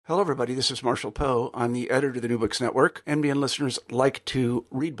Hello, everybody. This is Marshall Poe. I'm the editor of the New Books Network. NBN listeners like to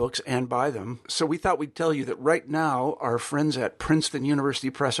read books and buy them. So we thought we'd tell you that right now, our friends at Princeton University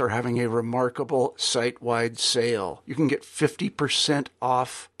Press are having a remarkable site-wide sale. You can get 50%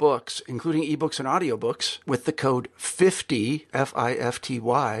 off books, including ebooks and audiobooks, with the code 50,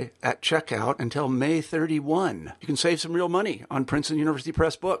 F-I-F-T-Y, at checkout until May 31. You can save some real money on Princeton University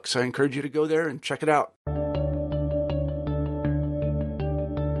Press books. I encourage you to go there and check it out.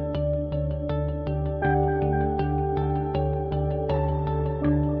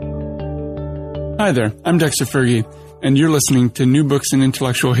 Hi there, I'm Dexter Fergie, and you're listening to New Books in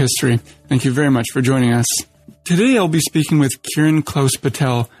Intellectual History. Thank you very much for joining us. Today I'll be speaking with Kiran Klaus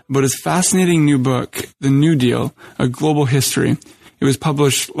Patel about his fascinating new book, The New Deal, A Global History. It was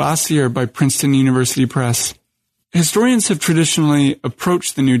published last year by Princeton University Press. Historians have traditionally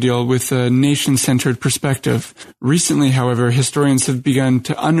approached the New Deal with a nation-centered perspective. Recently, however, historians have begun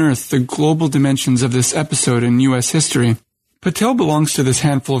to unearth the global dimensions of this episode in U.S. history. Patel belongs to this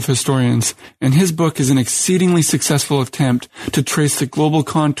handful of historians, and his book is an exceedingly successful attempt to trace the global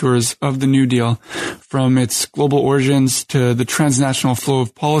contours of the New Deal, from its global origins to the transnational flow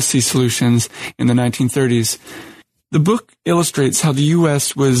of policy solutions in the 1930s. The book illustrates how the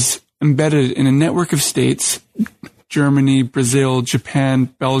U.S. was embedded in a network of states, Germany, Brazil, Japan,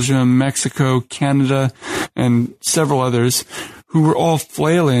 Belgium, Mexico, Canada, and several others, who were all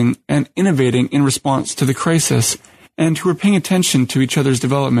flailing and innovating in response to the crisis, and who are paying attention to each other's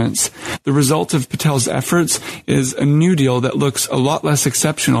developments. The result of Patel's efforts is a New Deal that looks a lot less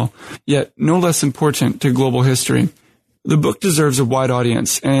exceptional, yet no less important to global history. The book deserves a wide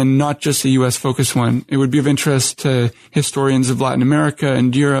audience, and not just a U.S.-focused one. It would be of interest to historians of Latin America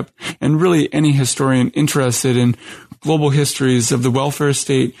and Europe, and really any historian interested in global histories of the welfare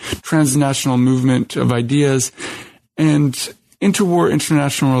state, transnational movement of ideas, and interwar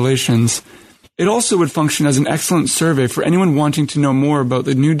international relations. It also would function as an excellent survey for anyone wanting to know more about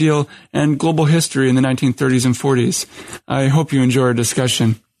the New Deal and global history in the 1930s and 40s. I hope you enjoy our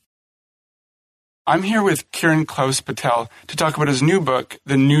discussion. I'm here with Kiran Klaus Patel to talk about his new book,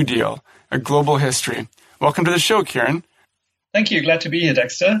 The New Deal, A Global History. Welcome to the show, Kiran. Thank you. Glad to be here,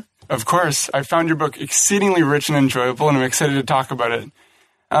 Dexter. Of course. I found your book exceedingly rich and enjoyable, and I'm excited to talk about it.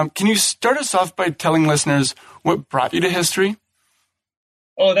 Can you start us off by telling listeners what brought you to history?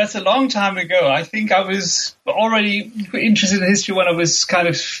 Oh, that's a long time ago. I think I was already interested in history when I was kind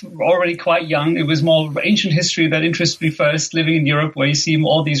of already quite young. It was more ancient history that interested me first, living in Europe where you see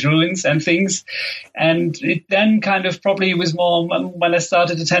all these ruins and things. And it then kind of probably was more when I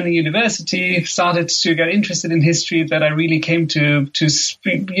started attending university, started to get interested in history, that I really came to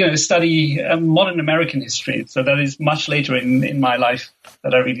study modern American history. So that is much later in my life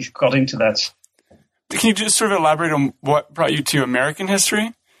that I really got into that. Can you just sort of elaborate on what brought you to American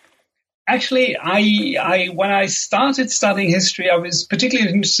history? Actually, I when I started studying history, I was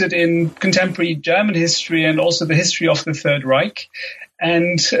particularly interested in contemporary German history and also the history of the Third Reich.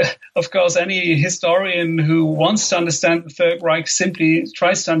 And of course, any historian who wants to understand the Third Reich simply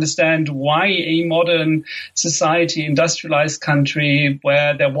tries to understand why a modern society, industrialized country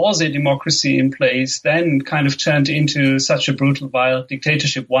where there was a democracy in place, then kind of turned into such a brutal, vile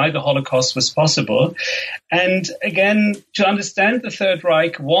dictatorship, why the Holocaust was possible. And again, to understand the Third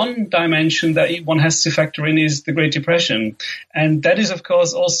Reich, one dimension that one has to factor in is the Great Depression. And that is, of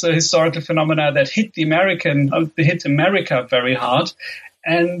course, also a historical phenomena that hit America very hard.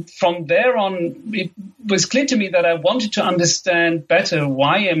 And from there on, it was clear to me that I wanted to understand better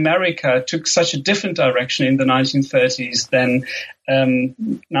why America took such a different direction in the 1930s than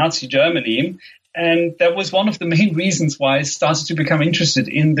Nazi Germany. And that was one of the main reasons why I started to become interested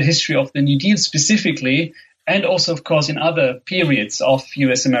in the history of the New Deal specifically, and also, of course, in other periods of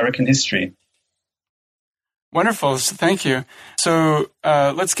U.S. American history. Wonderful. Thank you. So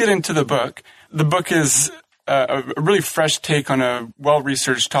let's get into the book. The book is a really fresh take on a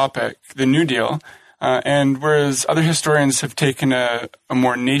well-researched topic, the New Deal. And whereas other historians have taken a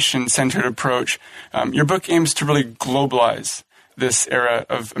more nation-centered approach, your book aims to really globalize this era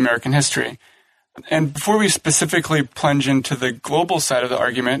of American history. And before we specifically plunge into the global side of the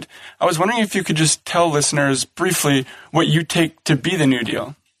argument, I was wondering if you could just tell listeners briefly what you take to be the New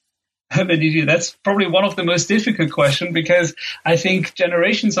Deal. That's probably one of the most difficult questions, because I think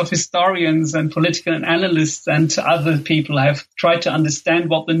generations of historians and political analysts and other people have tried to understand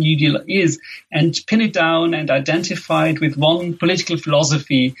what the New Deal is and pin it down and identify it with one political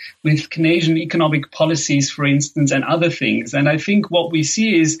philosophy, with Keynesian economic policies, for instance, and other things. And I think what we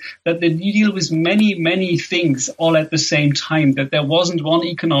see is that the New Deal was many, many things all at the same time, that there wasn't one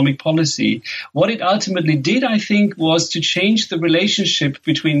economic policy. What it ultimately did, I think, was to change the relationship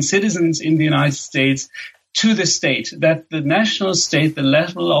between citizens in the United States to the state, that the national state, the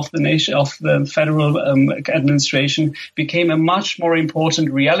level of the nation, of the federal administration, became a much more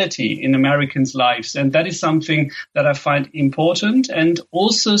important reality in Americans' lives. And that is something that I find important. And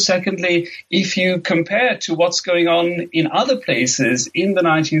also, secondly, if you compare to what's going on in other places in the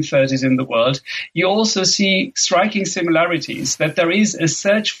 1930s in the world, you also see striking similarities, that there is a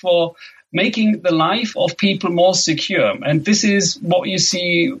search for making the life of people more secure. And this is what you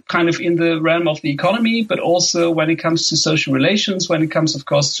see kind of in the realm of the economy, but also when it comes to social relations, when it comes, of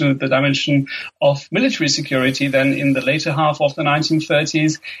course, to the dimension of military security, then in the later half of the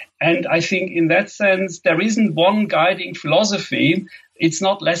 1930s. And I think in that sense, there isn't one guiding philosophy. It's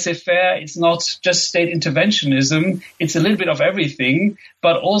not laissez-faire. It's not just state interventionism. It's a little bit of everything.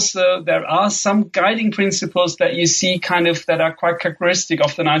 But also there are some guiding principles that you see kind of that are quite characteristic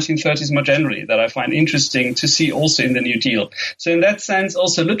of the 1930s more generally, that I find interesting to see also in the New Deal. So in that sense,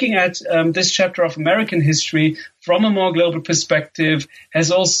 also looking at this chapter of American history from a more global perspective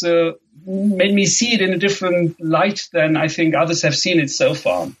has also made me see it in a different light than I think others have seen it so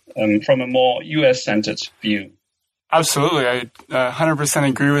far, from a more US-centered view. Absolutely. I 100%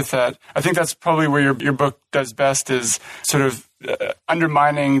 agree with that. I think that's probably where your book does best, is sort of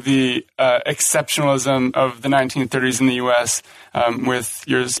undermining the exceptionalism of the 1930s in the U.S. With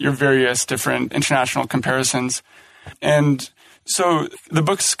your various different international comparisons. And so the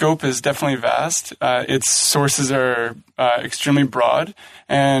book's scope is definitely vast. Its sources are extremely broad,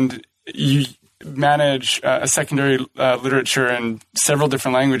 and you manage a secondary literature in several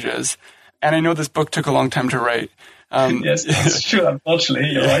different languages. And I know this book took a long time to write. Yes, that's true. Unfortunately,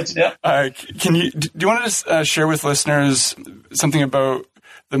 you're right. Yeah. Do you want to just share with listeners something about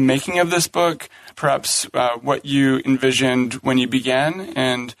the making of this book? Perhaps what you envisioned when you began,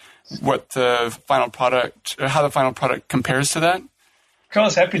 and what the final product, or how the final product compares to that? Of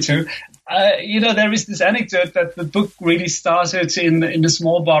course, happy to. There is this anecdote that the book really started in a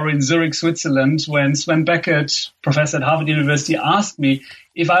small bar in Zurich, Switzerland, when Sven Beckert, professor at Harvard University, asked me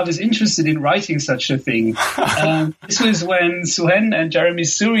if I was interested in writing such a thing. This was when Sven and Jeremy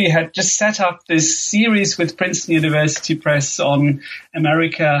Suri had just set up this series with Princeton University Press on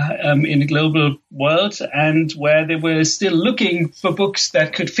America in a global world, and where they were still looking for books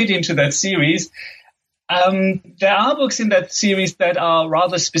that could fit into that series. There are books in that series that are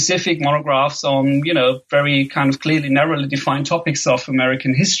rather specific monographs on, very kind of clearly, narrowly defined topics of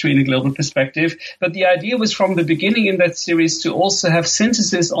American history in a global perspective. But the idea was from the beginning in that series to also have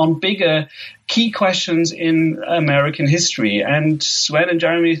synthesis on bigger key questions in American history. And Sven and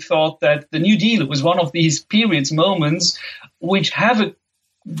Jeremy thought that the New Deal was one of these periods, moments, which have a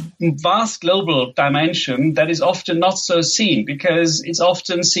vast global dimension that is often not so seen, because it's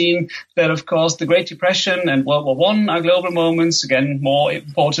often seen that, of course, the Great Depression and World War I are global moments, again, more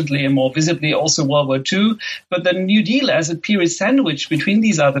importantly and more visibly also World War II. But the New Deal as a period sandwich between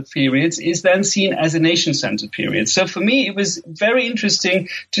these other periods is then seen as a nation-centered period. So for me, it was very interesting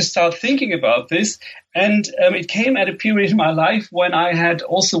to start thinking about this. And it came at a period in my life when I had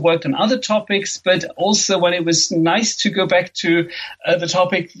also worked on other topics, but also when it was nice to go back to the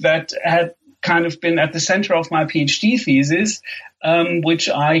topic that had kind of been at the center of my PhD thesis, which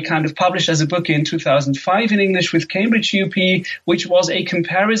I kind of published as a book in 2005 in English with Cambridge UP, which was a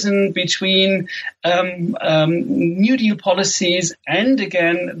comparison between New Deal policies and,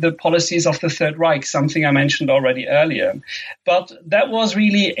 again, the policies of the Third Reich, something I mentioned already earlier. But that was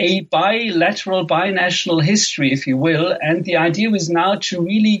really a bilateral, binational history, if you will, and the idea was now to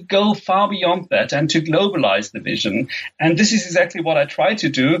really go far beyond that and to globalize the vision. And this is exactly what I tried to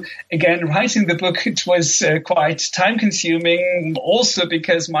do. Again, writing the book, it was quite time-consuming, also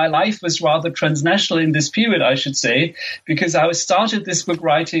because my life was rather transnational in this period, I should say, because I started this book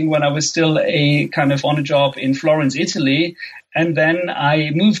writing when I was still a kind of on a job in Florence, Italy, and then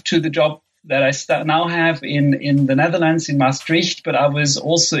I moved to the job that I now have in the Netherlands, in Maastricht, but I was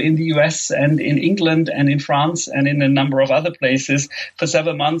also in the US and in England and in France and in a number of other places for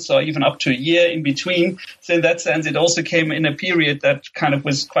several months or even up to a year in between. So in that sense, it also came in a period that kind of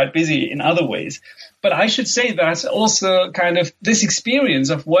was quite busy in other ways. But I should say that also kind of this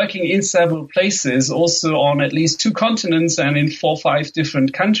experience of working in several places, also on at least 2 continents and in 4 or 5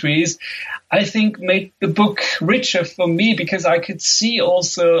 different countries, I think made the book richer for me, because I could see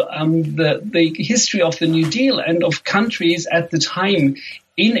also the history of the New Deal and of countries at the time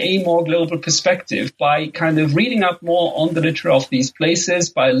in a more global perspective, by kind of reading up more on the literature of these places,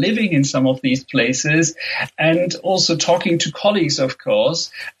 by living in some of these places, and also talking to colleagues, of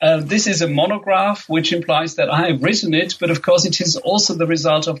course. This is a monograph, which implies that I have written it, but of course it is also the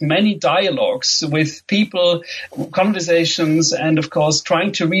result of many dialogues with people, conversations, and of course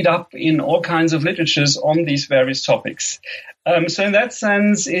trying to read up in all kinds of literatures on these various topics. So in that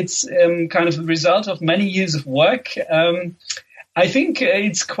sense, it's kind of the result of many years of work. I think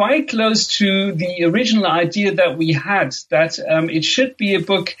it's quite close to the original idea that we had, that it should be a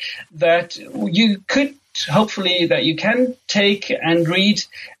book that you could hopefully that you can take and read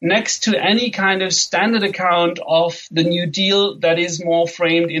next to any kind of standard account of the New Deal that is more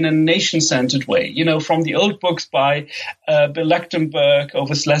framed in a nation-centered way. You know, from the old books by Bill Lechtenberg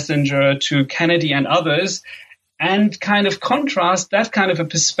over Schlesinger to Kennedy and others, and kind of contrast that kind of a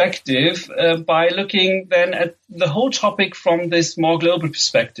perspective by looking then at the whole topic from this more global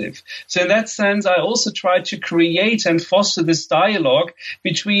perspective. So in that sense, I also tried to create and foster this dialogue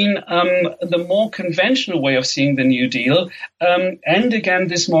between the more conventional way of seeing the New Deal and, again,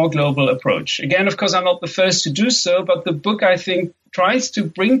 this more global approach. Again, of course, I'm not the first to do so, but the book, I think, tries to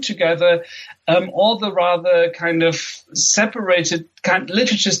bring together all the rather kind of separated kind of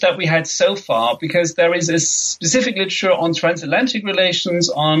literatures that we had so far, because there is a specific literature on transatlantic relations,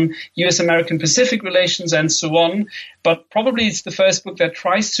 on US-American Pacific relations, and so on. But probably it's the first book that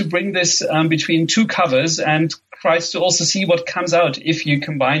tries to bring this between 2 covers and tries to also see what comes out if you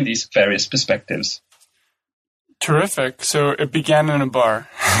combine these various perspectives. Terrific. So it began in a bar.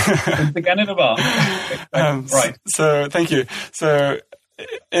 It began in a bar. Right. So thank you. So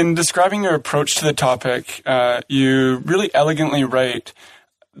in describing your approach to the topic, you really elegantly write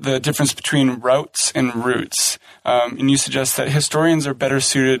the difference between routes and routes. And you suggest that historians are better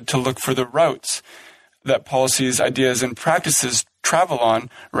suited to look for the routes that policies, ideas, and practices travel on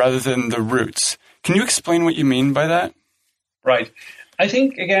rather than the routes. Can you explain what you mean by that? Right. I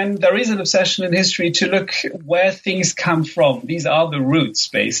think, again, there is an obsession in history to look where things come from. These are the roots,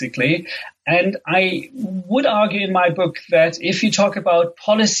 basically. And I would argue in my book that if you talk about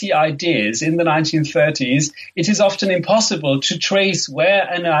policy ideas in the 1930s, it is often impossible to trace where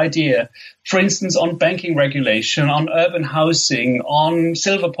an idea, for instance, on banking regulation, on urban housing, on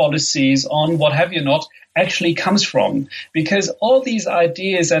silver policies, on what have you not, actually comes from, because all these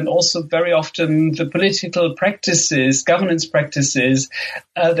ideas and also very often the political practices, governance practices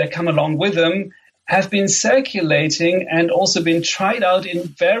that come along with them have been circulating and also been tried out in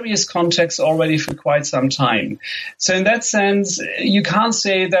various contexts already for quite some time. So in that sense, you can't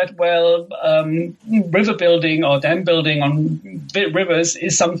say that, well, river building or dam building on rivers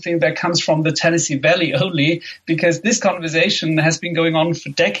is something that comes from the Tennessee Valley only, because this conversation has been going on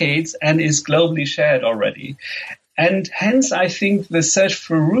for decades and is globally shared already. And hence, I think the search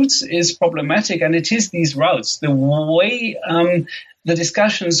for roots is problematic, and it is these routes, the way the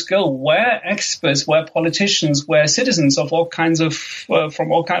discussions go, where experts, where politicians, where citizens of all kinds of,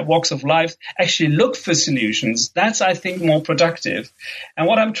 from all kinds of walks of life actually look for solutions. That's, I think, more productive. And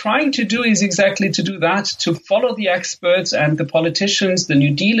what I'm trying to do is exactly to do that, to follow the experts and the politicians, the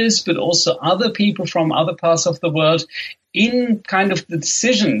New Dealers, but also other people from other parts of the world in kind of the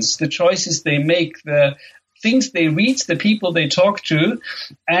decisions, the choices they make, the things they read, the people they talk to.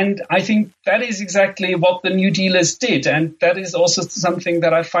 And I think that is exactly what the New Dealers did. And that is also something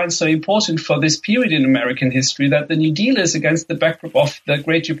that I find so important for this period in American history, that the New Dealers, against the backdrop of the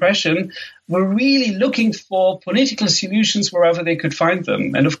Great Depression, were really looking for political solutions wherever they could find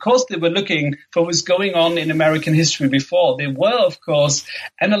them. And of course, they were looking for what was going on in American history before. They were, of course,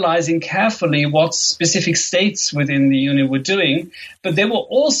 analyzing carefully what specific states within the Union were doing, but they were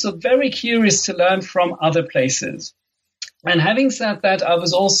also very curious to learn from other places. And having said that, I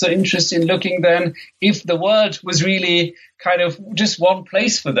was also interested in looking then if the world was really kind of just one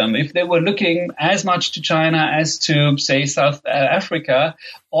place for them. If they were looking as much to China as to, say, South Africa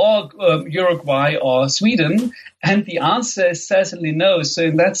or Uruguay or Sweden, and the answer is certainly no. So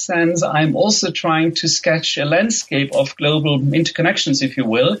in that sense, I'm also trying to sketch a landscape of global interconnections, if you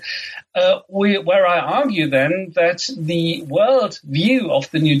will, where I argue then that the world view of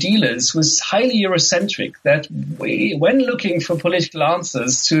the New Dealers was highly Eurocentric, that when looking for political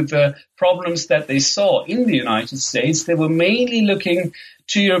answers to the problems that they saw in the United States, they were mainly looking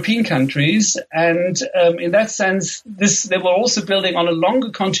to European countries. And in that sense, they were also building on a longer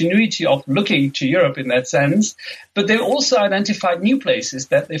continuity of looking to Europe in that sense. But they also identified new places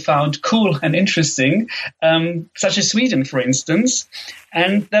that they found cool and interesting, such as Sweden, for instance.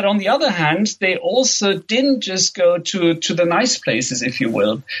 And that on the other hand, they also didn't just go to the nice places, if you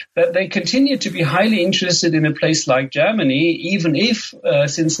will, that they continued to be highly interested in a place like Germany, even if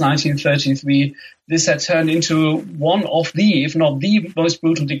since 1933, this had turned into one of the, if not the most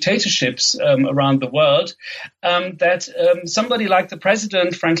brutal dictatorships around the world, that somebody like the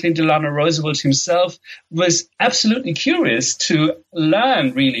president, Franklin Delano Roosevelt himself, was absolutely curious to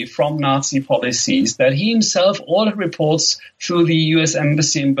learn really from Nazi policies, that he himself ordered reports through the U.S.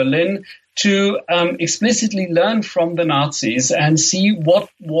 Embassy in Berlin to explicitly learn from the Nazis and see what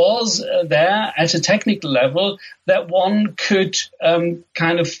was there at a technical level that one could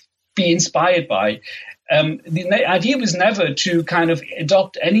kind of be inspired by. The idea was never to kind of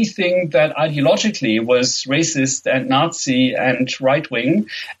adopt anything that ideologically was racist and Nazi and right-wing,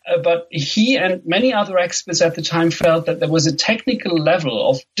 but he and many other experts at the time felt that there was a technical level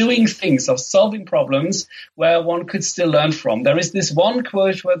of doing things, of solving problems, where one could still learn from. There is this one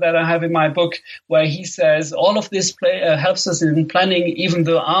quote that I have in my book where he says, all of this helps us in planning, even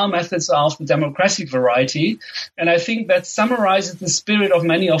though our methods are of the democratic variety. And I think that summarizes the spirit of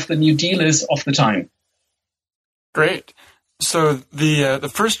many of the New Dealers of the time. Great. So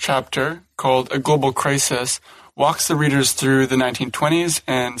the first chapter, called A Global Crisis, walks the readers through the 1920s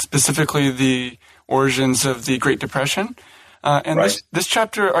and specifically the origins of the Great Depression. And right. This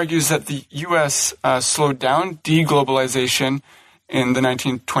chapter argues that the U.S. Slowed down deglobalization in the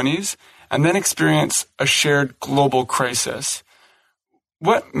 1920s and then experienced a shared global crisis.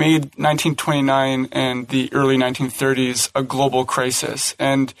 What made 1929 and the early 1930s a global crisis?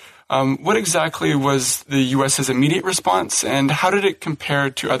 And what exactly was the U.S.'s immediate response, and how did it compare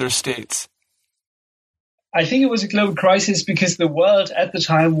to other states? I think it was a global crisis because the world at the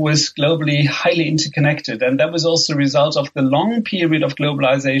time was globally highly interconnected, and that was also a result of the long period of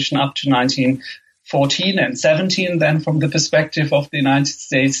globalization up to 1914 and 17, then from the perspective of the United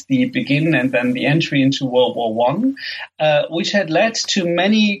States, the begin and then the entry into World War I, which had led to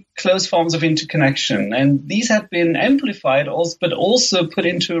many close forms of interconnection. And these had been amplified, but also put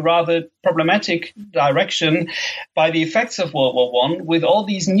into a rather problematic direction by the effects of World War I, with all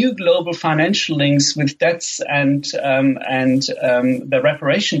these new global financial links with debts and the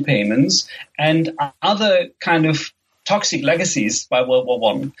reparation payments and other kind of toxic legacies by World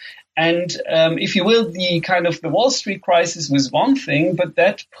War I. And if you will, the Wall Street crisis was one thing, but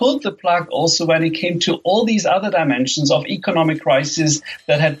that pulled the plug also when it came to all these other dimensions of economic crisis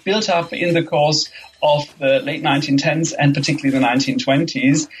that had built up in the course of the late 1910s and particularly the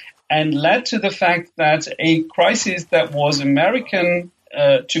 1920s, and led to the fact that a crisis that was American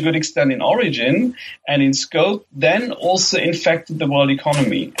to a good extent in origin and in scope, then also infected the world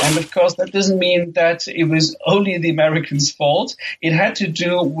economy. And of course, that doesn't mean that it was only the Americans' fault. It had to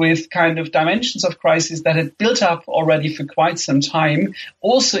do with kind of dimensions of crisis that had built up already for quite some time.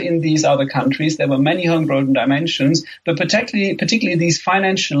 Also in these other countries, there were many homegrown dimensions, but particularly these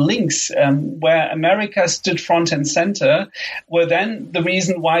financial links where America stood front and center were then the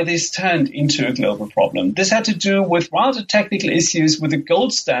reason why this turned into a global problem. This had to do with rather technical issues with the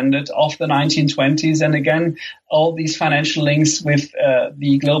gold standard of the 1920s, and again, all these financial links with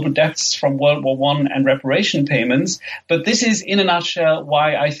the global debts from World War I and reparation payments. But this is, in a nutshell,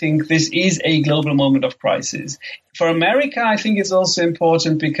 why I think this is a global moment of crisis. For America, I think it's also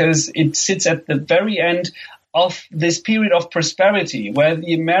important because it sits at the very end of this period of prosperity, where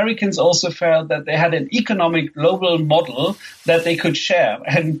the Americans also felt that they had an economic global model that they could share,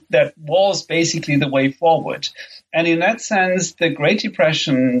 and that was basically the way forward. And in that sense, the Great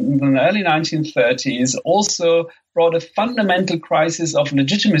Depression in the early 1930s also brought a fundamental crisis of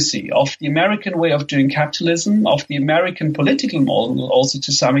legitimacy of the American way of doing capitalism, of the American political model also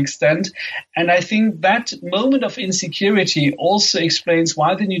to some extent. And I think that moment of insecurity also explains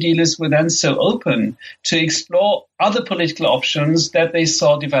why the New Dealers were then so open to explore other political options that they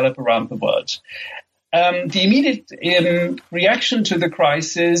saw develop around the world. The immediate reaction to the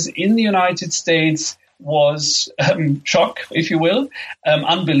crisis in the United States was shock, if you will,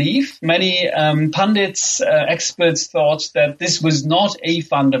 unbelief. Many pundits, experts thought that this was not a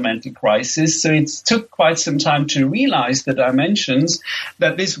fundamental crisis. So it took quite some time to realize the dimensions,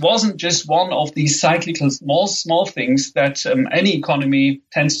 that this wasn't just one of these cyclical small things that any economy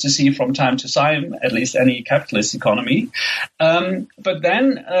tends to see from time to time, at least any capitalist economy. But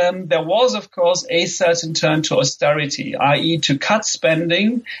then there was, of course, a certain turn to austerity, i.e. to cut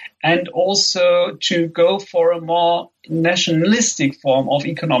spending and also to go for a more nationalistic form of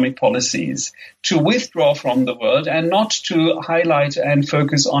economic policies, to withdraw from the world and not to highlight and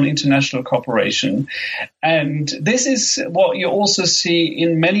focus on international cooperation. And this is what you also see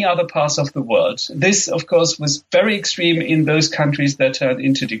in many other parts of the world. This, of course, was very extreme in those countries that turned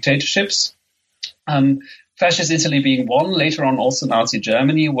into dictatorships. Fascist Italy being one, later on also Nazi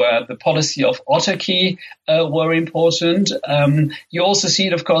Germany, where the policy of autarky were important. You also see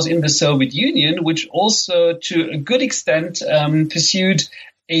it, of course, in the Soviet Union, which also, to a good extent, pursued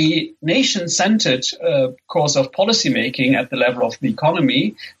a nation-centered course of policymaking at the level of the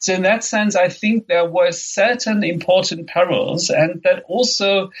economy. So in that sense, I think there were certain important parallels, and that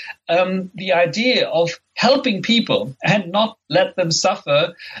also the idea of helping people and not let them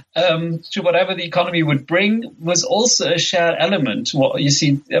suffer to whatever the economy would bring was also a shared element, what you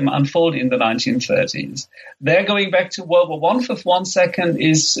see unfold in the 1930s. There, going back to World War I for 1 second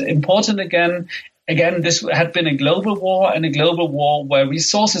is important again. Again, this had been a global war, and a global war where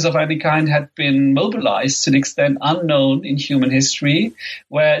resources of any kind had been mobilized to an extent unknown in human history,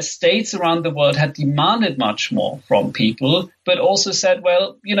 where states around the world had demanded much more from people, but also said,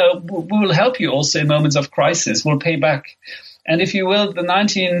 well, we will help you also in moments of crisis, we'll pay back. And if you will, the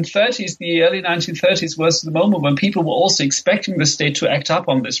 1930s, the early 1930s was the moment when people were also expecting the state to act up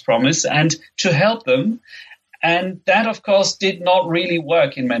on this promise and to help them. And that, of course, did not really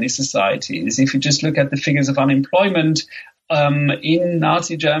work in many societies. If you just look at the figures of unemployment in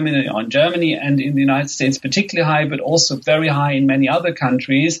Nazi Germany, or in Germany and in the United States, particularly high, but also very high in many other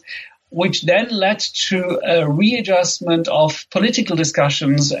countries, which then led to a readjustment of political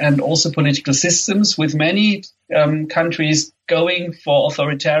discussions and also political systems, with many countries going for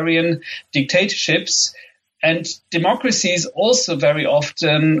authoritarian dictatorships. And democracies also very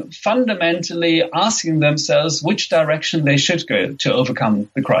often fundamentally asking themselves which direction they should go to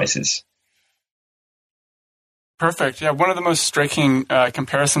overcome the crisis. Perfect. Yeah, one of the most striking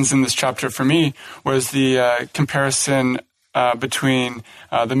comparisons in this chapter for me was the comparison between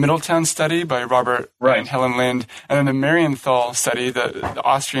the Middletown study by Robert and Helen Lind, and then the Marienthal study, the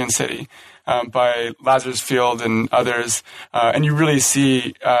Austrian city, by Lazarus Field and others. And you really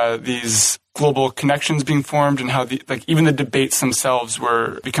see these global connections being formed, and how even the debates themselves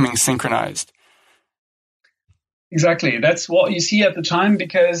were becoming synchronized. Exactly. That's what you see at the time,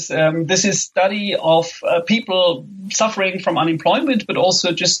 because this is study of people suffering from unemployment, but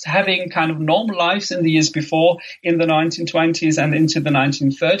also just having kind of normal lives in the years before, in the 1920s and into the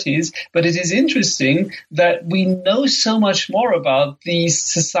 1930s. But it is interesting that we know so much more about these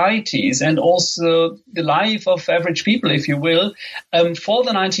societies and also the life of average people, if you will, for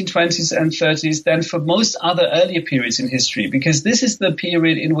the 1920s and 30s than for most other earlier periods in history, because this is the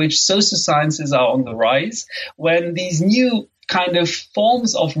period in which social sciences are on the rise, when these new kind of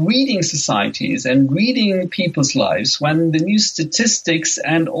forms of reading societies and reading people's lives, when the new statistics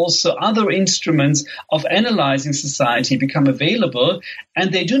and also other instruments of analyzing society become available,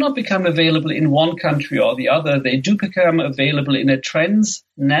 and they do not become available in one country or the other, they do become available in a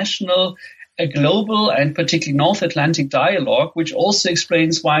transnational, a global and particularly North Atlantic dialogue, which also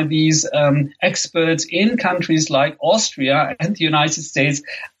explains why these experts in countries like Austria and the United States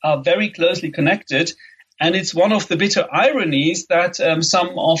are very closely connected. And it's one of the bitter ironies that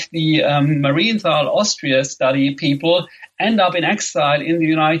some of the Marienthal Austria study people end up in exile in the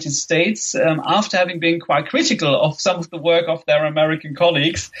United States after having been quite critical of some of the work of their American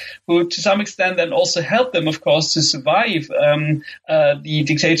colleagues, who to some extent then also helped them, of course, to survive the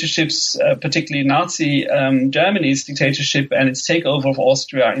dictatorships, particularly Nazi Germany's dictatorship and its takeover of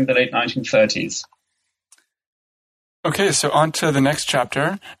Austria in the late 1930s. Okay, so on to the next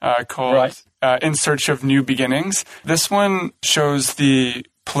chapter called In Search of New Beginnings. This one shows the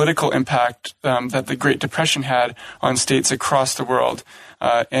political impact that the Great Depression had on states across the world.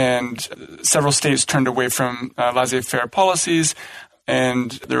 And several states turned away from laissez-faire policies,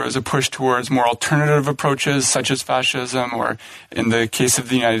 and there was a push towards more alternative approaches, such as fascism, or in the case of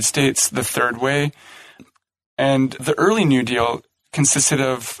the United States, the Third Way. And the early New Deal consisted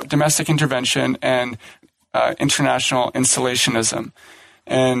of domestic intervention and international installationism.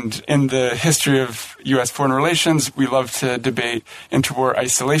 And in the history of U.S. foreign relations, we love to debate interwar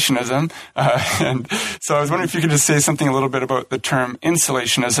isolationism. And so I was wondering if you could just say something a little bit about the term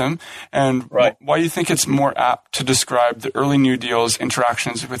insulationism and why you think it's more apt to describe the early New Deal's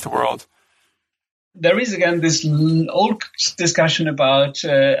interactions with the world. There is, again, this old discussion about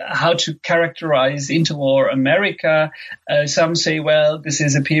how to characterize interwar America. Some say, well, this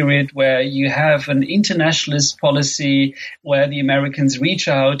is a period where you have an internationalist policy where the Americans reach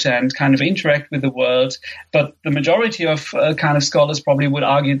out and kind of interact with the world. But the majority of kind of scholars probably would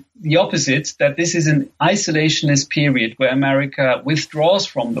argue the opposite, that this is an isolationist period where America withdraws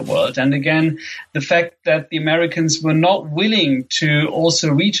from the world. And again, the fact that the Americans were not willing to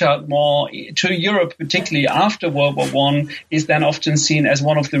also reach out more to Europe, particularly after World War I, is then often seen as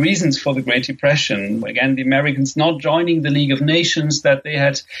one of the reasons for the Great Depression. Again, the Americans not joining the League of Nations that they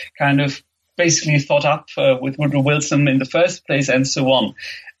had kind of basically thought up with Woodrow Wilson in the first place, and so on.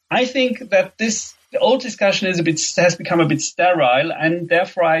 I think that the old discussion has become a bit sterile, and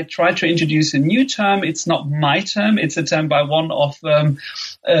therefore I try to introduce a new term. It's not my term. It's a term by one of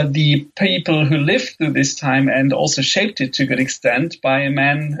the people who lived through this time and also shaped it to a good extent, by a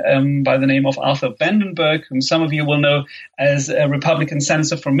man by the name of Arthur Vandenberg, whom some of you will know as a Republican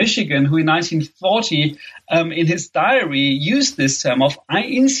senator from Michigan, who in 1940 in his diary used this term of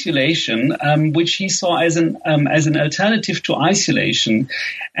insulation, which he saw as an alternative to isolation.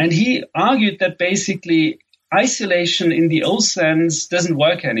 And he argued that basically isolation in the old sense doesn't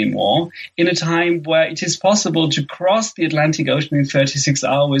work anymore in a time where it is possible to cross the Atlantic Ocean in 36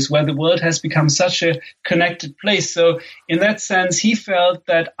 hours, where the world has become such a connected place. So in that sense, he felt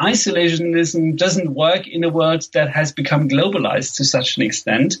that isolationism doesn't work in a world that has become globalized to such an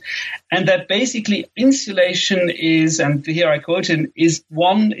extent, and that basically insulation is, and here I quote him, is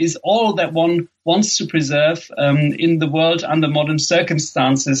all that one wants to preserve in the world under modern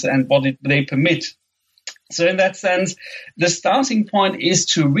circumstances and what they permit. So in that sense, the starting point is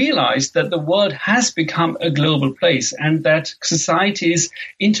to realize that the world has become a global place and that societies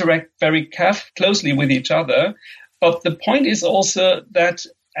interact very closely with each other. But the point is also that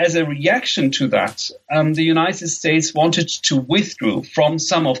as a reaction to that, the United States wanted to withdraw from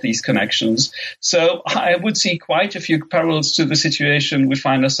some of these connections. So I would see quite a few parallels to the situation we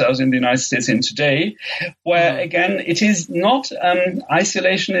find ourselves in the United States in today, where, again, it is not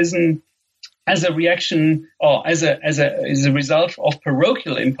isolationism as a reaction or as a result of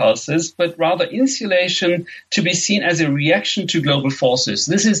parochial impulses, but rather insulation to be seen as a reaction to global forces.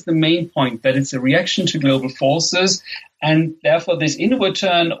 This is the main point, that it's a reaction to global forces, and therefore this inward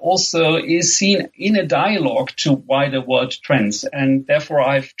turn also is seen in a dialogue to wider world trends. And therefore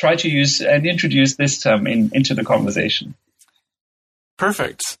I've tried to use and introduce this term into the conversation.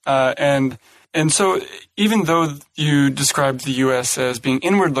 Perfect. And so even though you described the U.S. as being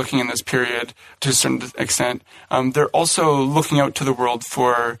inward-looking in this period to a certain extent, they're also looking out to the world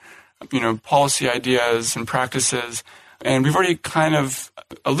for, policy ideas and practices. And we've already kind of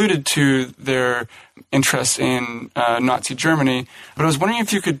alluded to their interest in Nazi Germany. But I was wondering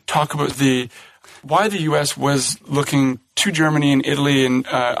if you could talk about why the U.S. was looking to Germany and Italy and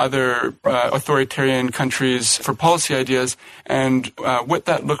other authoritarian countries for policy ideas, and what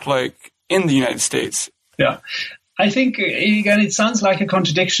that looked like in the United States. Yeah. I think, again, it sounds like a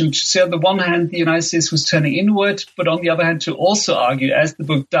contradiction to say on the one hand, the United States was turning inward, but on the other hand, to also argue, as the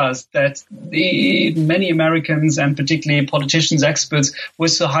book does, that many Americans and particularly politicians, experts, were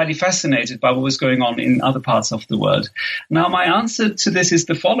so highly fascinated by what was going on in other parts of the world. Now, my answer to this is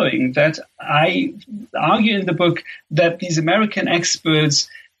the following, that I argue in the book that these American experts,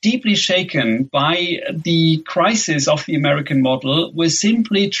 deeply shaken by the crisis of the American model, were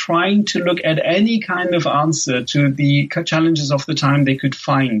simply trying to look at any kind of answer to the challenges of the time they could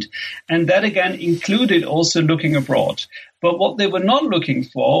find. And that, again, included also looking abroad. But what they were not looking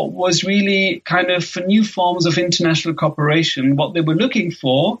for was really kind of new forms of international cooperation. What they were looking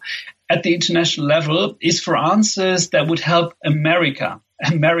for at the international level is for answers that would help America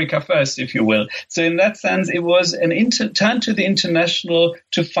first, if you will. So in that sense, it was an turn to the international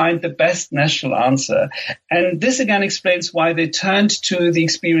to find the best national answer. And this again explains why they turned to the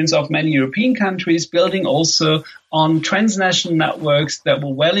experience of many European countries, building also on transnational networks that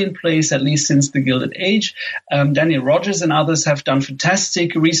were well in place, at least since the Gilded Age. Daniel Rogers and others have done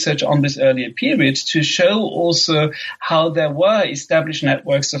fantastic research on this earlier period to show also how there were established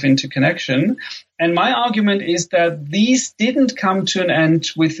networks of interconnection. And my argument is that these didn't come to an end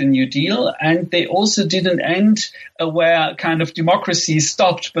with the New Deal, and they also didn't end where kind of democracy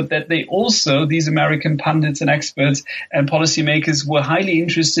stopped, but that they also, these American pundits and experts and policymakers, were highly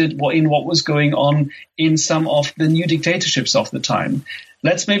interested in what was going on in some of the new dictatorships of the time.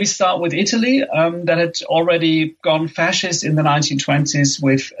 Let's maybe start with Italy, that had already gone fascist in the 1920s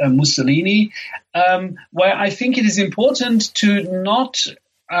with Mussolini, where I think it is important to not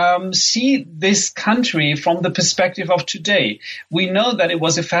see this country from the perspective of today. We know that it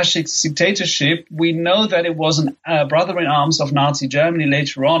was a fascist dictatorship. We know that it was a brother in arms of Nazi Germany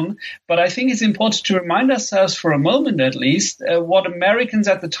later on. But I think it's important to remind ourselves for a moment, at least, what Americans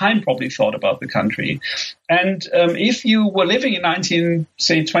at the time probably thought about the country. And if you were living in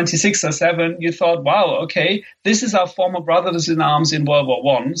 1926 or 7, you thought, wow, okay, this is our former brothers in arms in World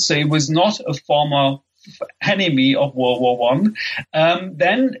War I. So it was not a former enemy of World War I,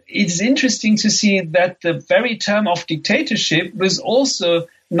 then it's interesting to see that the very term of dictatorship was also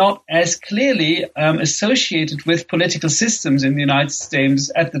not as clearly associated with political systems in the United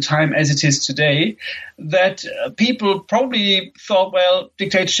States at the time as it is today, that people probably thought, well,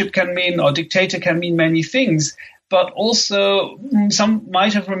 dictatorship can mean, or dictator can mean many things. But also some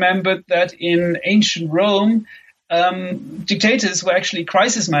might have remembered that in ancient Rome, dictators were actually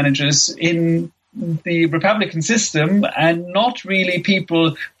crisis managers in the republican system, and not really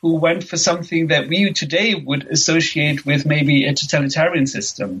people who went for something that we today would associate with maybe a totalitarian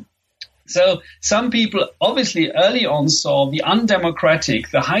system. So some people obviously early on saw the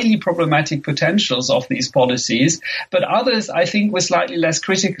undemocratic, the highly problematic potentials of these policies, but others, I think, were slightly less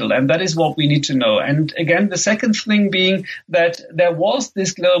critical, and that is what we need to know. And again, the second thing being that there was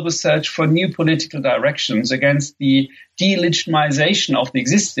this global search for new political directions against the delegitimization of the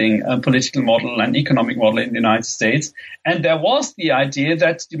existing political model and economic model in the United States. And there was the idea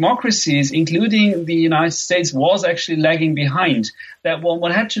that democracies, including the United States, was actually lagging behind, that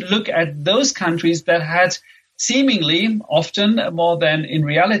one had to look at those countries that had seemingly, often more than in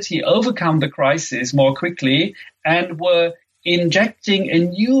reality, overcome the crisis more quickly and were injecting a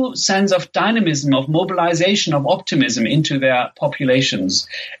new sense of dynamism, of mobilization, of optimism into their populations.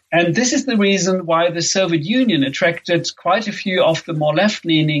 And this is the reason why the Soviet Union attracted quite a few of the more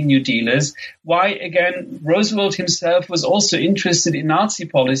left-leaning New Dealers, why, again, Roosevelt himself was also interested in Nazi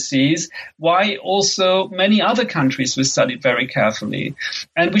policies, why also many other countries were studied very carefully.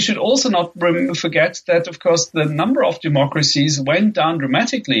 And we should also not forget that, of course, the number of democracies went down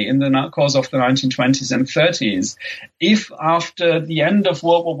dramatically in the course of the 1920s and 30s. If after the end of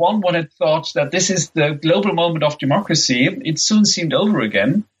World War I, one had thought that this is the global moment of democracy, it soon seemed over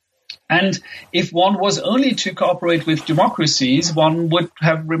again. And if one was only to cooperate with democracies, one would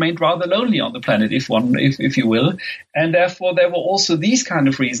have remained rather lonely on the planet, if you will. And therefore, there were also these kind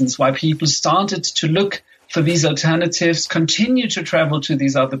of reasons why people started to look for these alternatives, continue to travel to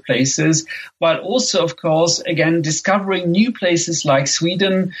these other places, while also, of course, again, discovering new places like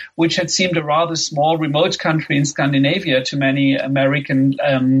Sweden, which had seemed a rather small, remote country in Scandinavia to many American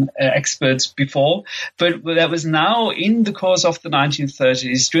experts before. But that was now, in the course of the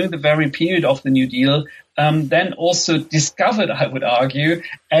 1930s, during the very period of the New Deal, then also discovered, I would argue,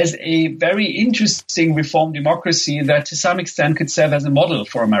 as a very interesting reform democracy that to some extent could serve as a model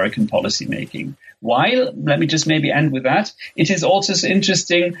for American policymaking. While, let me just maybe end with that, it is also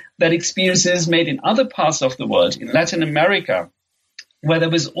interesting that experiences made in other parts of the world, in Latin America, where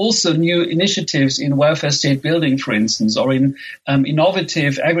there was also new initiatives in welfare state building, for instance, or in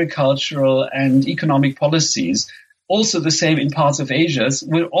innovative agricultural and economic policies, also the same in parts of Asia,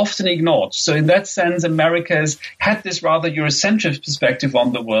 were often ignored. So in that sense, America's had this rather Eurocentric perspective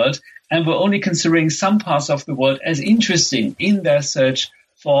on the world and were only considering some parts of the world as interesting in their search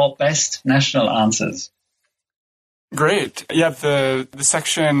for best national answers. Great. Yeah, the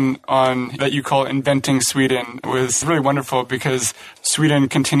section on that you call Inventing Sweden was really wonderful because Sweden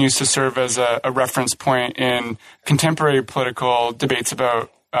continues to serve as a reference point in contemporary political debates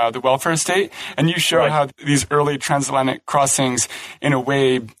about the welfare state. And you show how these early transatlantic crossings, in a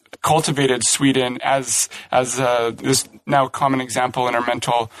way, cultivated Sweden as this now common example in our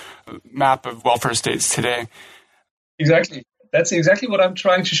mental map of welfare states today. Exactly. That's exactly what I'm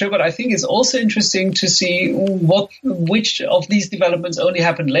trying to show. But I think it's also interesting to see which of these developments only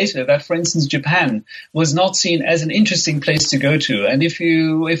happened later. That, for instance, Japan was not seen as an interesting place to go to. And if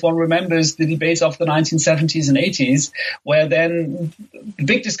one remembers the debates of the 1970s and 80s, where then the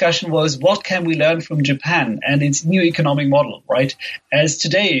big discussion was, what can we learn from Japan and its new economic model, right? As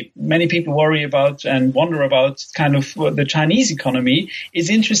today, many people worry about and wonder about kind of the Chinese economy. It's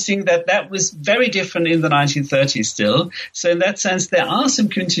interesting that was very different in the 1930s still. So in that sense, there are some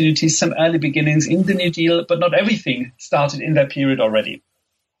continuities, some early beginnings in the New Deal, but not everything started in that period already.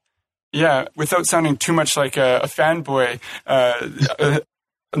 Yeah, without sounding too much like a fanboy,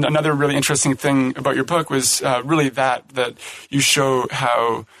 another really interesting thing about your book was really that you show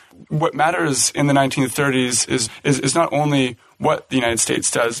how what matters in the 1930s is not only what the United States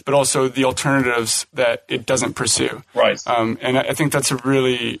does, but also the alternatives that it doesn't pursue. Right. And I think that's a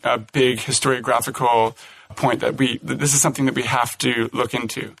really big historiographical point that this is something that we have to look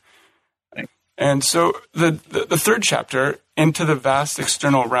into. And so the third chapter, Into the Vast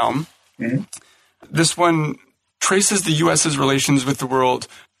External Realm, this one traces the U.S.'s relations with the world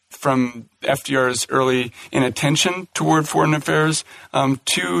from FDR's early inattention toward foreign affairs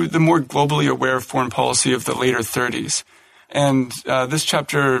to the more globally aware foreign policy of the later 30s. And this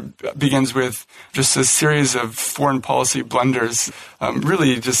chapter begins with just a series of foreign policy blunders,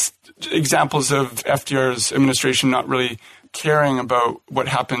 really just examples of FDR's administration not really caring about what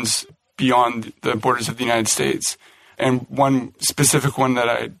happens beyond the borders of the United States. And one specific one that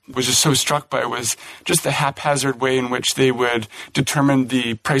I was just so struck by was just the haphazard way in which they would determine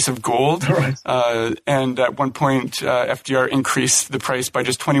the price of gold. Right. And at one point, FDR increased the price by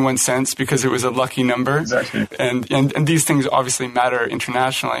just 21 cents because it was a lucky number. Exactly. And these things obviously matter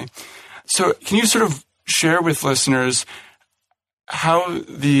internationally. So can you sort of share with listeners how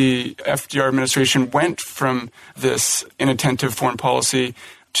the FDR administration went from this inattentive foreign policy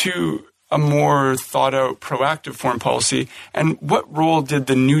to a more thought-out, proactive foreign policy, and what role did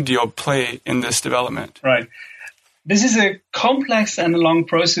the New Deal play in this development? Right. This is a complex and long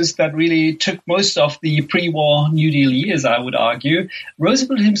process that really took most of the pre-war New Deal years, I would argue.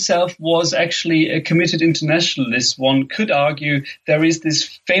 Roosevelt himself was actually a committed internationalist. One could argue there is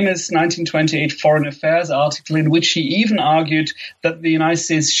this famous 1928 Foreign Affairs article in which he even argued that the United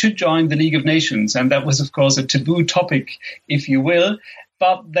States should join the League of Nations. And that was, of course, a taboo topic, if you will.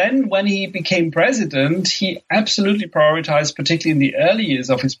 But then when he became president, he absolutely prioritized, particularly in the early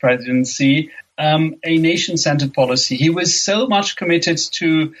years of his presidency, a nation-centered policy. He was so much committed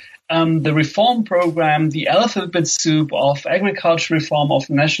to the reform program, the alphabet soup of agriculture reform, of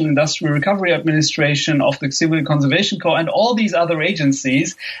the National Industrial Recovery Administration, of the Civil Conservation Corps, and all these other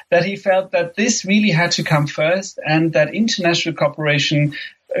agencies, that he felt that this really had to come first and that international cooperation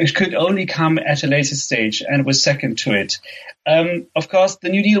could only come at a later stage and was second to it. Of course, the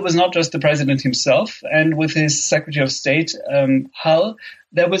New Deal was not just the president himself, and with his Secretary of State, Hull,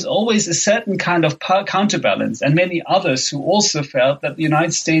 there was always a certain kind of counterbalance, and many others who also felt that the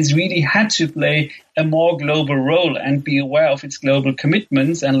United States really had to play a more global role and be aware of its global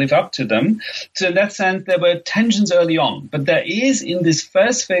commitments and live up to them. So in that sense, there were tensions early on. But there is, in this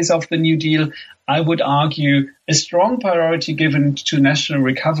first phase of the New Deal, I would argue, a strong priority given to national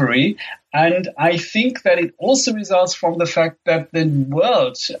recovery. And I think that it also results from the fact that the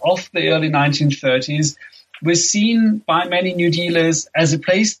world of the early 1930s was seen by many New Dealers as a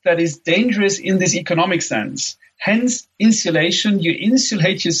place that is dangerous in this economic sense. Hence, insulation. You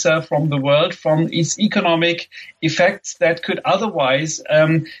insulate yourself from the world, from its economic effects that could otherwise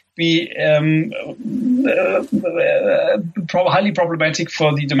be highly problematic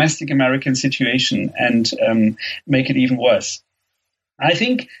for the domestic American situation and make it even worse. I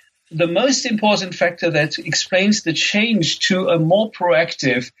think the most important factor that explains the change to a more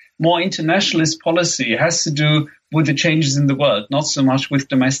proactive, more internationalist policy has to do with the changes in the world, not so much with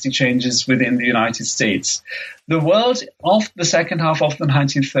domestic changes within the United States. The world of the second half of the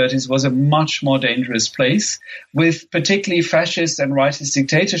 1930s was a much more dangerous place, with particularly fascist and rightist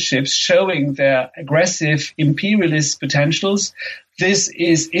dictatorships showing their aggressive imperialist potentials. This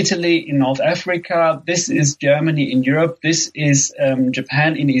is Italy in North Africa. This is Germany in Europe. This is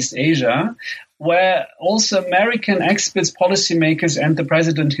Japan in East Asia, where also American experts, policymakers, and the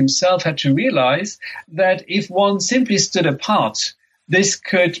president himself had to realize that if one simply stood apart, this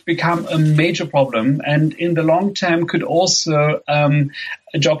could become a major problem and in the long term could also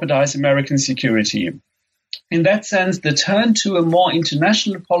jeopardize American security. In that sense, the turn to a more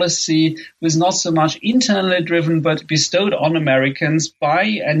international policy was not so much internally driven, but bestowed on Americans by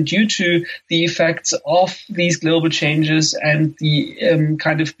and due to the effects of these global changes and the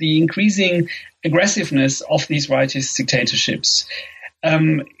kind of the increasing aggressiveness of these rightist dictatorships.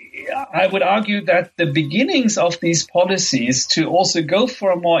 I would argue that the beginnings of these policies to also go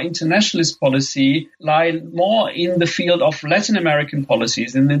for a more internationalist policy lie more in the field of Latin American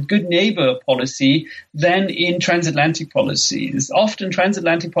policies, in the good neighbor policy, than in transatlantic policies. Often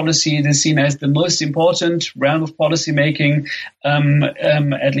transatlantic policy is seen as the most important realm of policy making,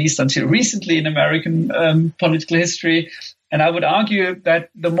 at least until recently in American political history. And I would argue that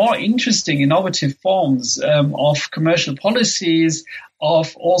the more interesting, innovative forms of commercial policies,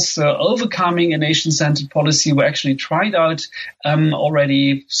 of also overcoming a nation-centered policy were actually tried out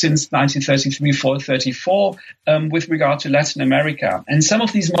already since 1933-34 with regard to Latin America. And some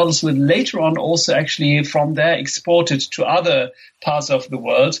of these models were later on also actually from there exported to other parts of the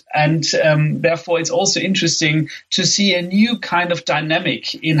world. And therefore, it's also interesting to see a new kind of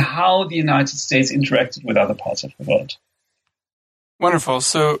dynamic in how the United States interacted with other parts of the world. Wonderful.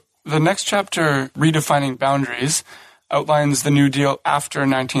 So the next chapter, Redefining Boundaries, outlines the New Deal after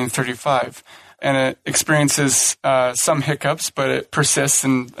 1935, and it experiences some hiccups, but it persists,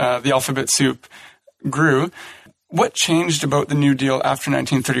 and the alphabet soup grew. What changed about the New Deal after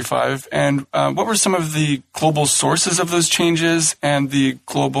 1935, and what were some of the global sources of those changes and the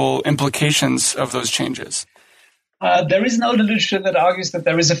global implications of those changes? There is no literature that argues that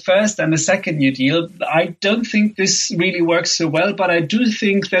there is a first and a second New Deal. I don't think this really works so well, but I do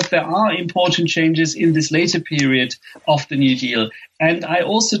think that there are important changes in this later period of the New Deal. And I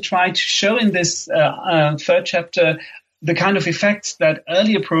also try to show in this third chapter the kind of effects that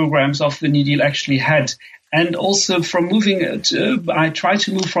earlier programs of the New Deal actually had. And also I try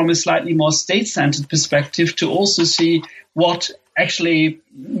to move from a slightly more state-centered perspective to also see what actually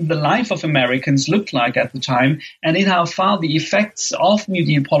the life of Americans looked like at the time, and in how far the effects of New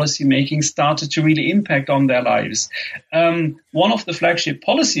Deal policymaking started to really impact on their lives. One of the flagship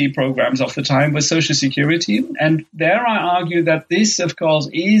policy programs of the time was Social Security, and there I argue that this, of course,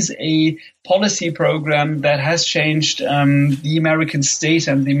 is a policy program that has changed the American state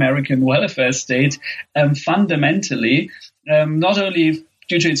and the American welfare state fundamentally, not only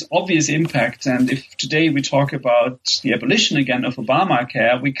due to its obvious impact. And if today we talk about the abolition again of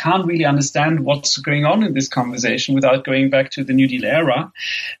Obamacare, we can't really understand what's going on in this conversation without going back to the New Deal era.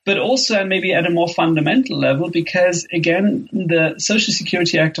 But also, and maybe at a more fundamental level, because again, the Social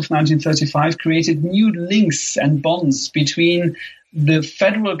Security Act of 1935 created new links and bonds between the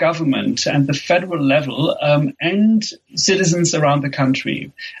federal government and the federal level and citizens around the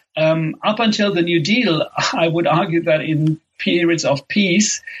country. Up until the New Deal, I would argue that in periods of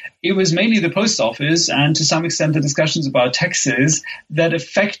peace, it was mainly the post office and to some extent the discussions about taxes that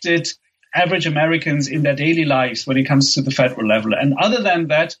affected average Americans in their daily lives when it comes to the federal level. And other than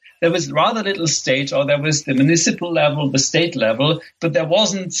that, there was rather little state, or there was the municipal level, the state level, but there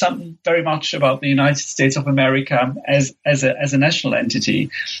wasn't very much about the United States of America as a national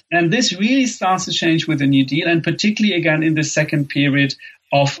entity. And this really starts to change with the New Deal, and particularly again in the second period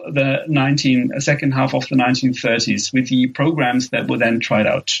of the second half of the 1930s with the programs that were then tried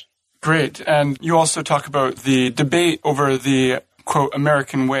out. Great. And you also talk about the debate over the, quote,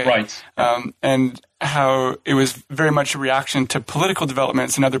 American way. Right. And how it was very much a reaction to political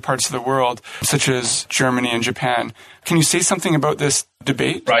developments in other parts of the world, such as Germany and Japan. Can you say something about this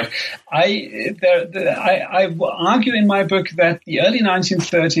debate? Right. I argue in my book that the early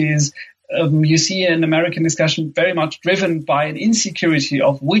 1930s, you see an American discussion very much driven by an insecurity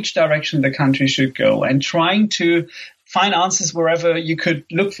of which direction the country should go and trying to find answers wherever you could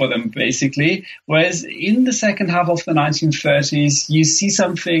look for them, basically. Whereas in the second half of the 1930s, you see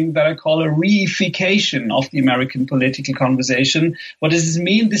something that I call a reification of the American political conversation. What does this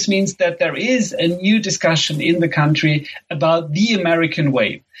mean? This means that there is a new discussion in the country about the American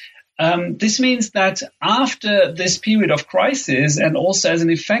way. This means that after this period of crisis, and also as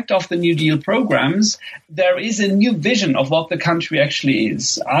an effect of the New Deal programs, there is a new vision of what the country actually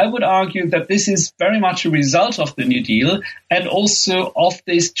is. I would argue that this is very much a result of the New Deal and also of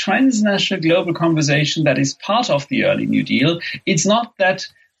this transnational global conversation that is part of the early New Deal. It's not that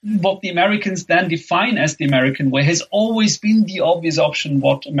what the Americans then define as the American way has always been the obvious option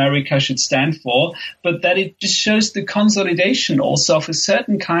what America should stand for, but that it just shows the consolidation also of a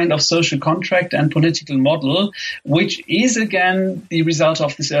certain kind of social contract and political model, which is again the result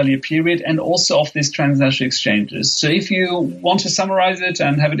of this earlier period and also of these transnational exchanges. So if you want to summarize it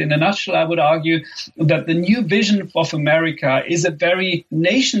and have it in a nutshell, I would argue that the new vision of America is a very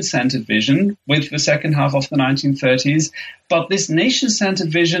nation-centered vision with the second half of the 1930s, but this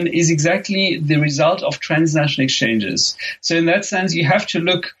nation-centered vision is exactly the result of transnational exchanges. So in that sense, you have to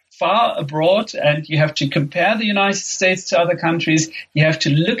look far abroad and you have to compare the United States to other countries. You have to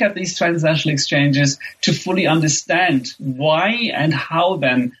look at these transnational exchanges to fully understand why and how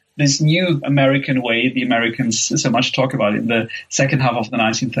then this new American way the Americans so much talk about in the second half of the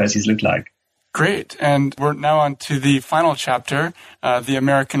 1930s looked like. Great. And we're now on to the final chapter, the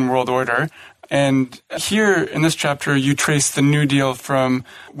American World Order. And here in this chapter, you trace the New Deal from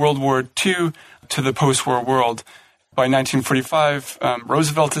World War II to the post-war world. By 1945,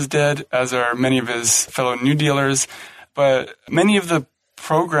 Roosevelt is dead, as are many of his fellow New Dealers. but many of the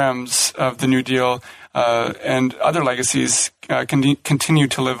programs of the New Deal and other legacies continue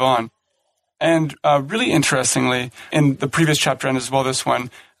to live on. And really interestingly, in the previous chapter and as well this one,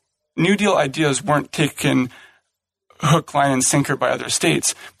 New Deal ideas weren't taken hook, line, and sinker by other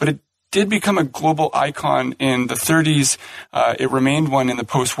states, but it did become a global icon in the 30s. It remained one in the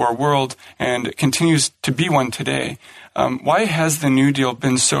post-war world, and it continues to be one today. Why has the New Deal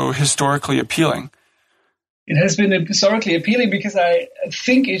been so historically appealing? It has been historically appealing because I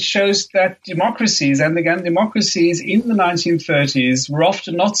think it shows that democracies, and again, democracies in the 1930s were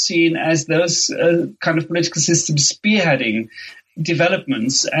often not seen as those kind of political systems spearheading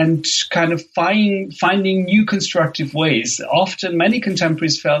developments and kind of finding new constructive ways. Often many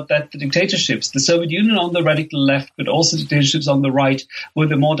contemporaries felt that the dictatorships, the Soviet Union on the radical left, but also dictatorships on the right, were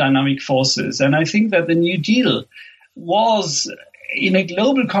the more dynamic forces. And I think that the New Deal was, in a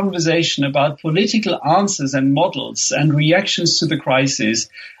global conversation about political answers and models and reactions to the crisis,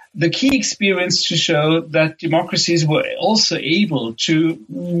 the key experience to show that democracies were also able to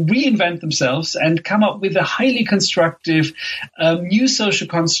reinvent themselves and come up with a highly constructive new social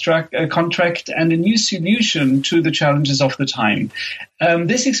contract and a new solution to the challenges of the time.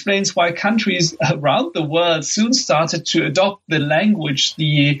 This explains why countries around the world soon started to adopt the language,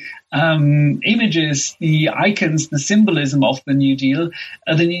 the images, the icons, the symbolism of the New Deal.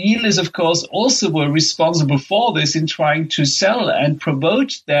 The New Dealers, of course, also were responsible for this in trying to sell and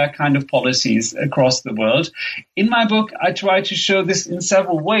promote their kind of policies across the world. In my book, I try to show this in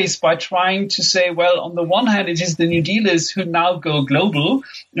several ways by trying to say, well, on the one hand, it is the New Dealers who now go global.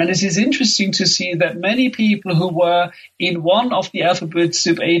 And it is interesting to see that many people who were in one of the alphabet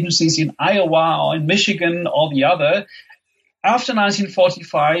soup agencies in Iowa or in Michigan or the other, after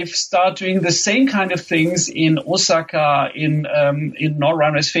 1945, start doing the same kind of things in Osaka, in North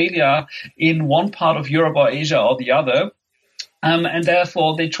Rhine-Westphalia, in one part of Europe or Asia or the other. And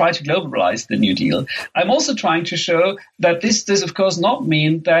therefore, they try to globalize the New Deal. I'm also trying to show that this does, of course, not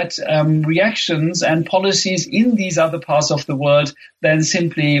mean that reactions and policies in these other parts of the world then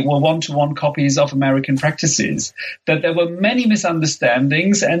simply were one-to-one copies of American practices, that there were many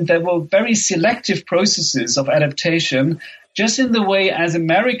misunderstandings and there were very selective processes of adaptation, just in the way as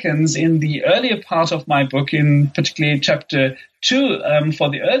Americans in the earlier part of my book, in particularly chapter 2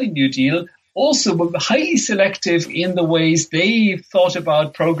 for the early New Deal, also were highly selective in the ways they thought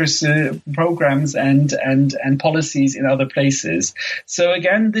about programs and policies in other places. So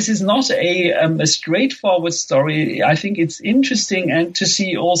again, this is not a straightforward story. I think it's interesting and to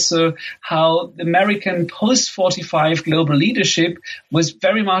see also how the American post-45 global leadership was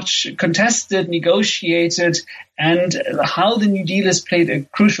very much contested, negotiated, and how the New Dealers played a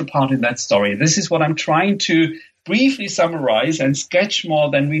crucial part in that story. This is what I'm trying to briefly summarize and sketch more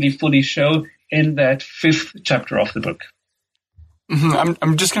than really fully show in that 5th chapter of the book. Mm-hmm.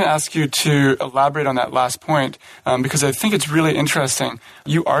 I'm just going to ask you to elaborate on that last point because I think it's really interesting.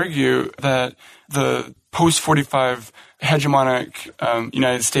 You argue that the post-45 hegemonic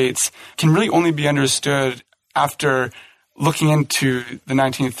United States can really only be understood after looking into the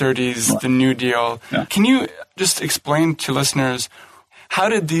 1930s, the New Deal. Yeah. Can you just explain to listeners, how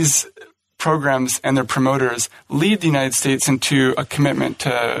did these programs and their promoters lead the United States into a commitment to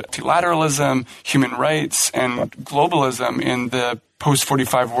multilateralism, human rights, and globalism in the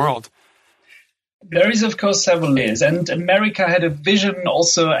post-45 world? There is, of course, several layers, and America had a vision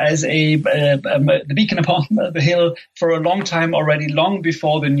also as the beacon upon the hill for a long time already, long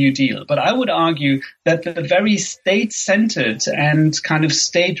before the New Deal. But I would argue that the very state-centered and kind of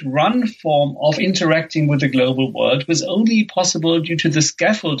state-run form of interacting with the global world was only possible due to the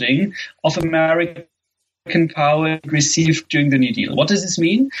scaffolding of American power received during the New Deal. What does this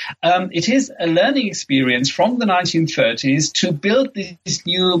mean? It is a learning experience from the 1930s to build these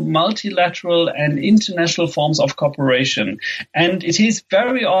new multilateral and international forms of cooperation. And it is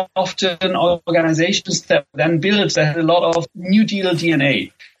very often organizations that then build that had a lot of New Deal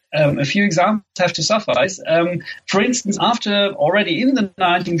DNA. A few examples have to suffice. For instance, after already in the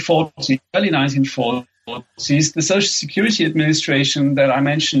 1940s, early 1940s, the Social Security Administration that I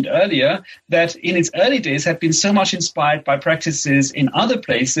mentioned earlier, that in its early days had been so much inspired by practices in other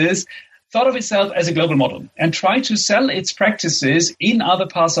places, thought of itself as a global model and tried to sell its practices in other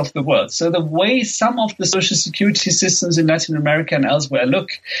parts of the world. So the way some of the social security systems in Latin America and elsewhere look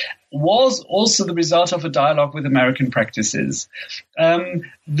was also the result of a dialogue with American practices.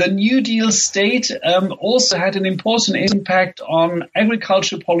 The New Deal state also had an important impact on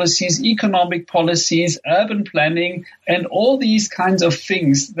agricultural policies, economic policies, urban planning, and all these kinds of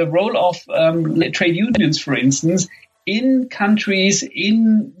things. The role of trade unions, for instance, in countries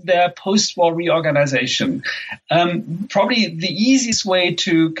in their post-war reorganization. Probably the easiest way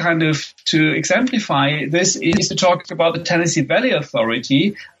to to exemplify this is to talk about the Tennessee Valley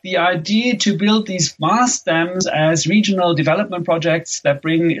Authority. The idea to build these vast dams as regional development projects that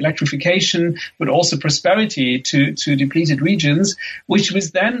bring electrification, but also prosperity to depleted regions, which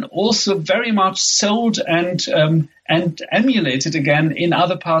was then also very much sold and emulated again in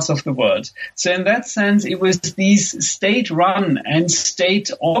other parts of the world. So in that sense, it was these state-run and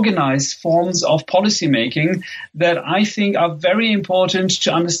state-organized forms of policymaking that I think are very important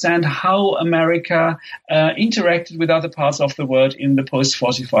to understand how America interacted with other parts of the world in the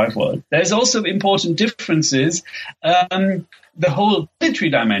post-45 world. There's also important differences. The whole military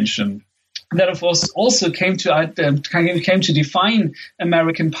dimension that, of course, also came to define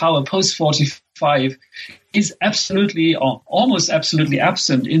American power post-45 is absolutely or almost absolutely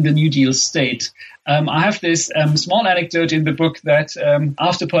absent in the New Deal state. I have this small anecdote in the book that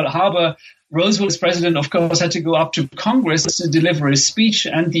after Pearl Harbor, Roosevelt, as president, of course, had to go up to Congress to deliver a speech,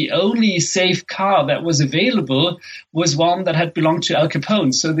 and the only safe car that was available was one that had belonged to Al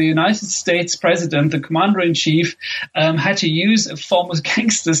Capone. So the United States president, the commander-in-chief, had to use a former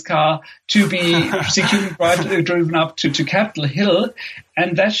gangster's car to be securely driven up to Capitol Hill.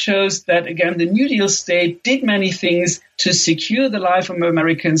 And that shows that, again, the New Deal state did many things to secure the life of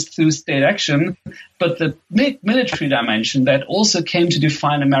Americans through state action, but the military dimension that also came to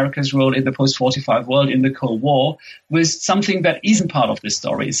define America's role in the post-45 world in the Cold War was something that isn't part of this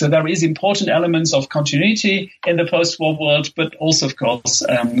story. So there is important elements of continuity in the post-war world, but also, of course,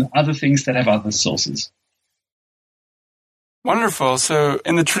 other things that have other sources. Wonderful. So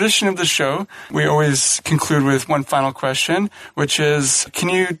in the tradition of the show, we always conclude with one final question, which is, can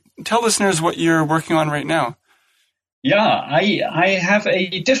you tell listeners what you're working on right now? Yeah, I have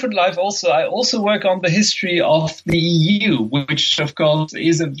a different life also. I also work on the history of the EU, which, of course,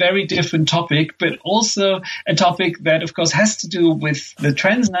 is a very different topic, but also a topic that, of course, has to do with the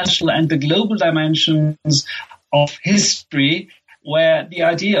transnational and the global dimensions of history, where the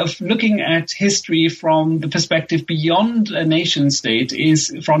idea of looking at history from the perspective beyond a nation state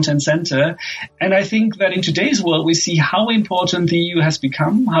is front and center. And I think that in today's world, we see how important the EU has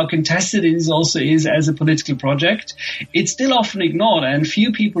become, how contested it also is as a political project. It's still often ignored, and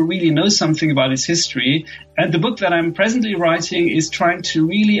few people really know something about its history. And the book that I'm presently writing is trying to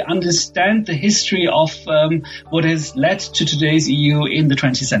really understand the history of what has led to today's EU in the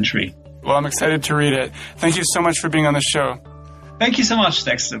 20th century. Well, I'm excited to read it. Thank you so much for being on the show. Thank you so much,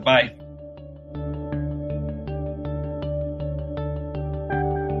 Dexter. Bye.